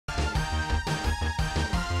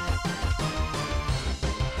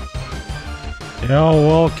Yo,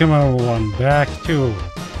 welcome everyone back to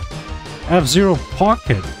F-Zero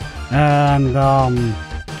Pocket, and I'm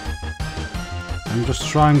just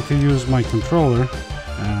trying to use my controller,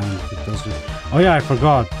 and it doesn't. Oh yeah, I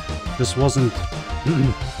forgot. This wasn't.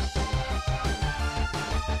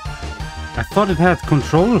 I thought it had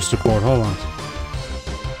controller support. Hold on.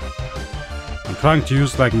 I'm trying to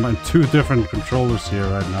use like my two different controllers here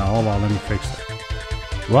right now. Hold on, let me fix it.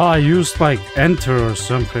 Well, I used like Enter or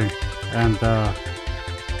something. And, well,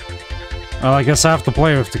 I guess I have to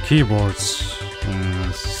play with the keyboards.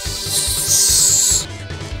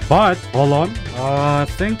 But, hold on. I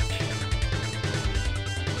think...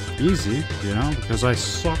 easy, you know, because I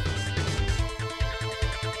suck.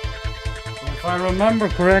 If I remember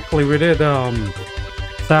correctly, we did,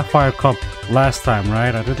 Sapphire Cup last time,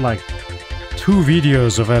 right? I did, like, 2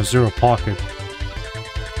 videos of F-Zero Pocket.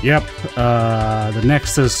 Yep, the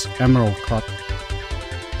next is Emerald Cup.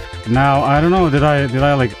 Now, I don't know, did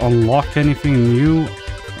I like unlock anything new?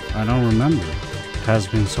 I don't remember. It has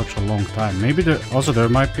been such a long time. Maybe there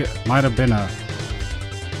might have been an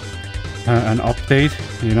update,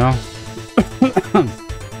 you know?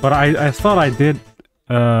 But I thought I did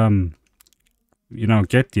you know,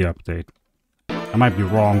 get the update. I might be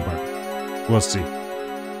wrong, but we'll see.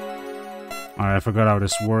 Alright, I forgot how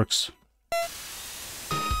this works.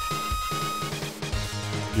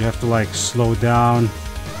 You have to like slow down.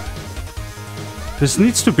 This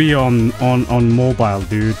needs to be on mobile,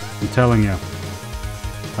 dude. I'm telling you.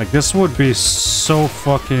 Like, this would be so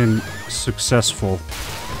fucking successful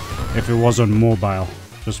if it was on mobile.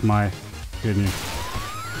 Just my opinion.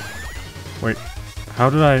 Wait,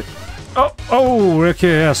 how did I... Oh,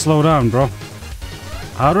 okay, yeah, slow down, bro.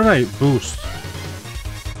 How did I boost?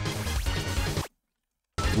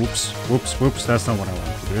 Whoops, whoops, whoops. That's not what I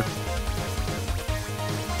wanted to do.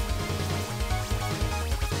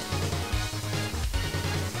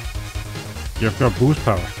 You've got boost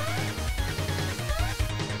power.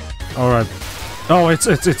 Alright. Oh, it's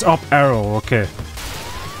up arrow, okay.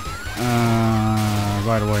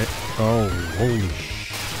 By the way. Oh, holy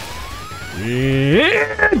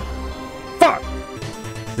shit. Fuck!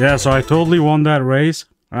 Yeah, so I totally won that race.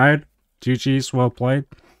 Alright. GG's, well played.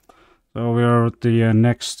 So we are at the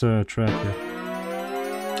next track here.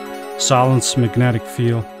 Silence magnetic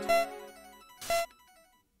field.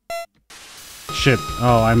 Shit.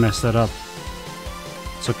 Oh, I messed that up.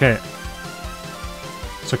 It's okay.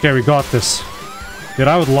 It's okay, we got this. Dude,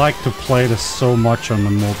 I would like to play this so much on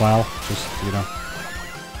the mobile. Just, you know.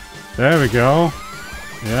 There we go.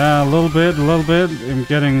 Yeah, a little bit. I'm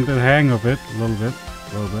getting the hang of it. A little bit.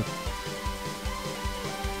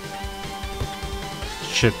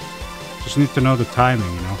 Shit. Just need to know the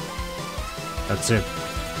timing, you know. That's it.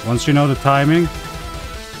 Once you know the timing,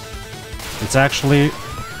 it's actually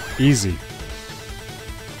easy.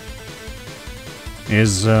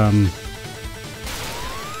 Is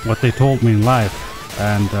what they told me in life,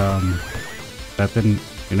 and that didn't,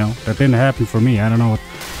 you know, that didn't happen for me. I don't know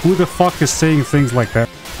who the fuck is saying things like that.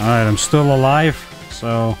 Alright, I'm still alive,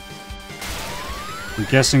 so I'm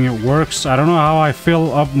guessing it works. I don't know how I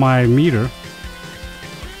fill up my meter.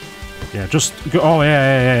 Yeah, just go. Oh,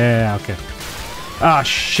 yeah, okay. Ah,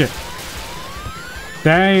 shit.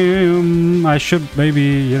 Damn, I should maybe,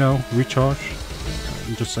 you know, recharge.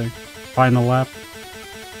 I'm just saying. Final lap.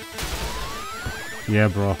 Yeah,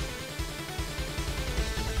 bro.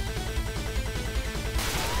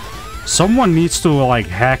 Someone needs to, like,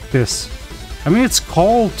 hack this. I mean, it's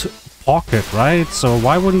called Pocket, right? So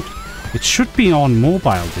why wouldn't... It should be on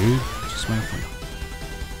mobile, dude. Just my thing.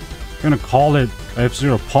 I'm gonna call it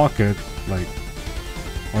F-Zero Pocket. Like,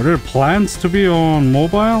 are there plans to be on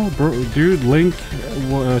mobile? Bro, dude, link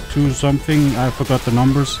to something. I forgot the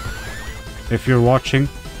numbers. If you're watching.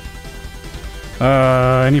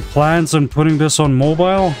 Any plans on putting this on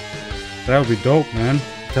mobile? That would be dope, man.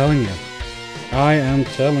 I'm telling you. I am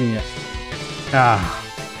telling you. Ah.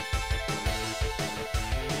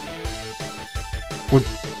 Would...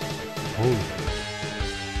 Oh.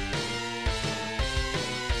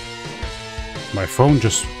 My phone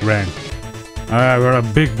just rang. Alright, we're a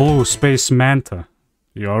Big Blue Space Manta.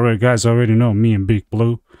 You guys already know me and Big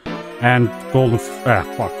Blue. And Golden...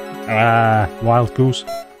 Wild Goose.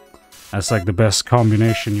 That's like the best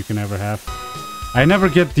combination you can ever have. I never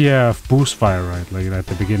get the boost fire right, like at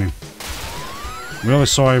the beginning. I'm really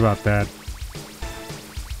sorry about that.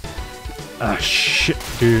 Ah, shit,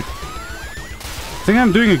 dude. I think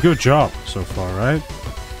I'm doing a good job so far, right?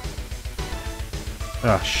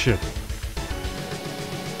 Ah, shit.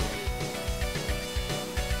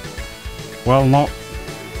 Well, no.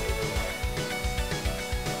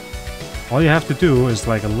 All you have to do is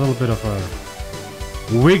like a little bit of a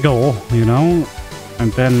wiggle, you know,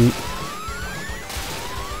 and then,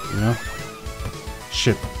 you know,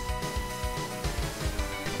 shit.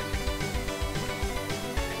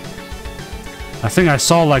 I think I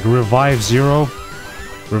saw like Revive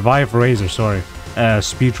Razor, sorry,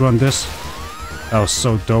 speedrun this. That was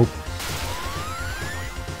so dope.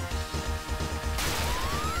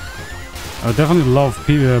 I would definitely love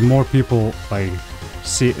more people like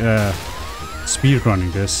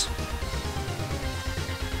speedrunning this.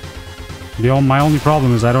 My only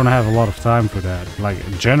problem is I don't have a lot of time for that. Like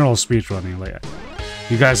general speedrunning, like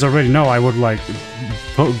you guys already know, I would like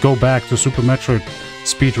go back to Super Metroid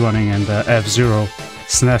speedrunning and F-Zero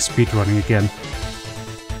SNES speedrunning again.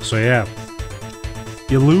 So yeah.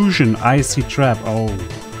 Illusion, Icy Trap. Oh.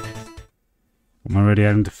 I'm already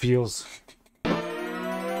having the feels.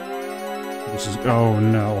 This is... Oh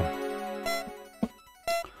no.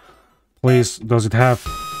 Please, does it have...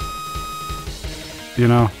 You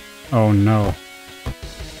know... Oh no.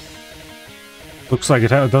 Looks like it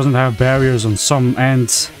doesn't have barriers on some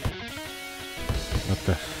ends. What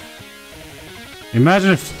the...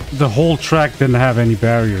 Imagine if the whole track didn't have any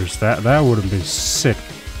barriers. That would have been sick.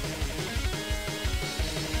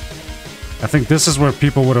 I think this is where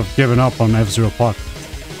people would have given up on F-Zero Pocket.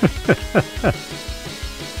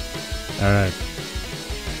 Alright.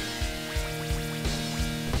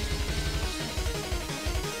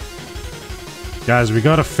 Guys, we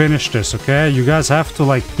gotta finish this, okay? You guys have to,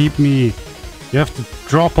 like, keep me... You have to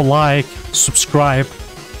drop a like, subscribe,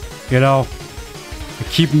 you know?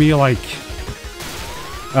 Keep me, like...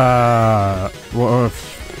 how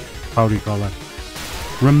do you call that?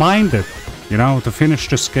 Reminded, you know, to finish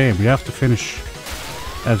this game. You have to finish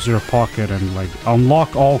F-Zero Pocket and, like,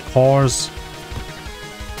 unlock all cars.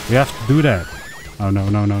 We have to do that. Oh, no.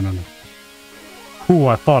 Ooh,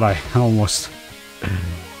 I thought I almost...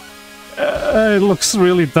 it looks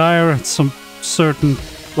really dire at some certain...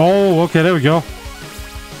 Oh, okay, there we go.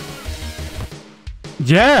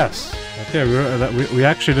 Yes! Okay, we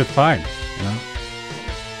actually did fine, you know?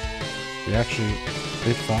 We actually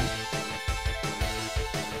did fine.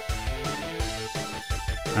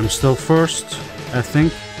 I'm still first, I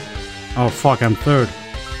think. Oh, fuck, I'm third.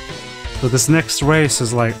 So this next race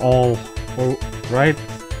is like all... right?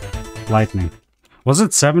 Lightning. Was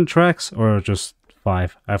it 7 tracks or just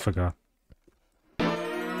 5? I forgot.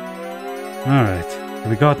 Alright.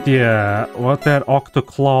 We got the, what that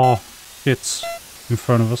Octoclaw hits in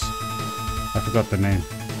front of us. I forgot the name.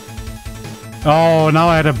 Oh, now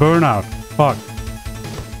I had a burnout. Fuck.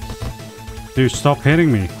 Dude, stop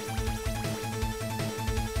hitting me.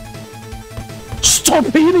 Stop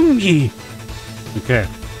hitting me! Okay.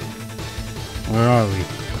 Where are we?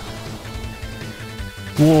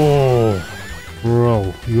 Whoa.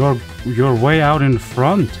 Bro, you're way out in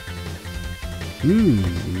front.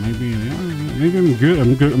 Maybe I'm good.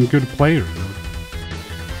 I'm a good player.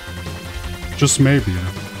 Just maybe.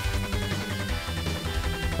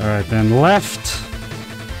 Alright, then left.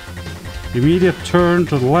 Immediate turn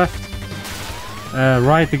to the left.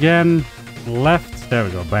 Right again. Left. There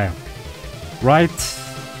we go. Bam. Right.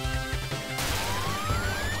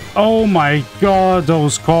 Oh my god,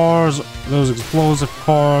 those cars, those explosive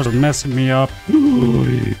cars are messing me up.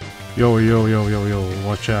 Yo.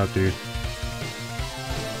 Watch out, dude.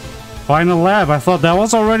 Final lab. I thought that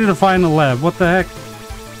was already the final lab. What the heck?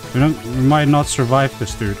 We might not survive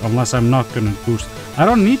this, dude, unless I'm not gonna boost. I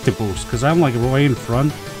don't need to boost, because I'm like way in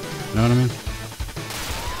front. You know what I mean?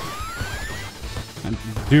 And,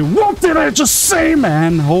 dude, what did I just say,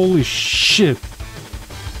 man? Holy shit.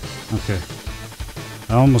 Okay.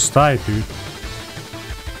 I almost died, dude.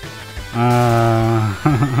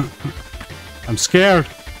 I'm scared.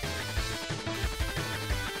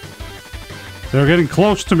 They're getting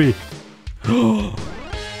close to me.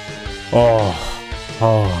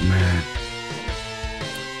 Oh man.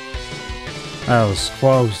 That was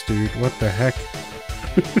close, dude. What the heck?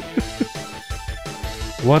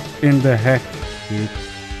 What in the heck, dude?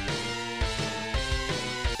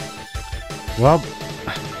 Well,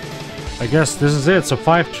 I guess this is it. So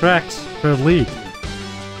 5 tracks per league.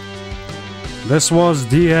 This was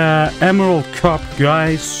the Emerald Cup,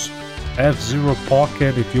 guys. F-Zero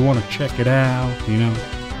Pocket, if you want to check it out, you know.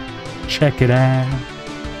 Check it out.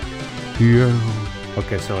 Yo.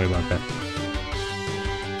 Okay, sorry about that.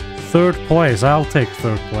 3rd place. I'll take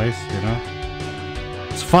 3rd place, you know.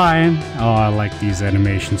 It's fine. Oh, I like these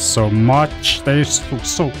animations so much. They're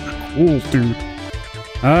so cool, dude.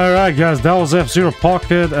 Alright guys, that was F-Zero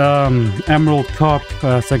Pocket, Emerald Cup.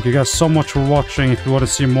 Thank you guys so much for watching. If you want to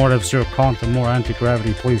see more F-Zero content, more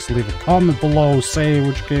Anti-Gravity, please leave a comment below. Say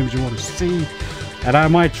which games you want to see, and I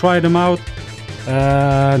might try them out.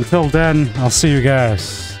 Until then, I'll see you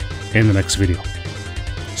guys in the next video.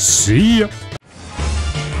 See ya!